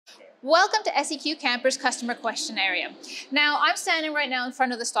Welcome to SEQ Campers Customer Question area. Now, I'm standing right now in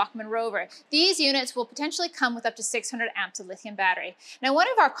front of the Stockman Rover. These units will potentially come with up to 600 amps of lithium battery. Now, one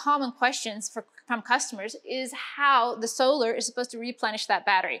of our common questions from customers is how the solar is supposed to replenish that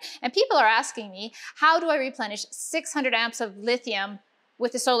battery. And people are asking me, how do I replenish 600 amps of lithium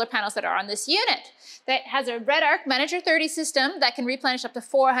with the solar panels that are on this unit? That has a Redarc Manager30 system that can replenish up to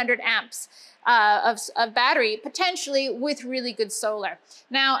 400 amps of battery, potentially with really good solar.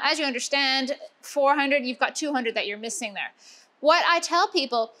 Now, as you understand, 400, you've got 200 that you're missing there. What I tell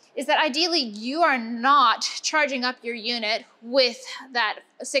people is that ideally you are not charging up your unit with that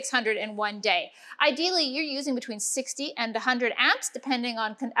 600 in one day. Ideally, you're using between 60 and 100 amps, depending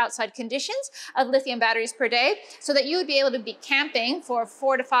on outside conditions, of lithium batteries per day, so that you would be able to be camping for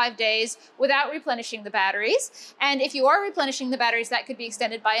 4 to 5 days without replenishing the batteries. And if you are replenishing the batteries, that could be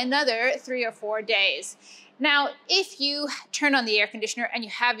extended by another 3 or 4 days. Now, if you turn on the air conditioner and you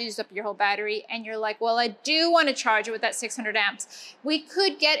have used up your whole battery and you're like, well, I do want to charge it with that 600 amps, we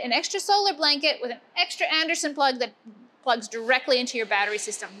could get an extra solar blanket with an extra Anderson plug that plugs directly into your battery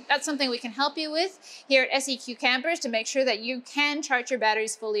system. That's something we can help you with here at SEQ Campers to make sure that you can charge your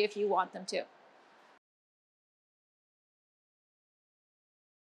batteries fully if you want them to.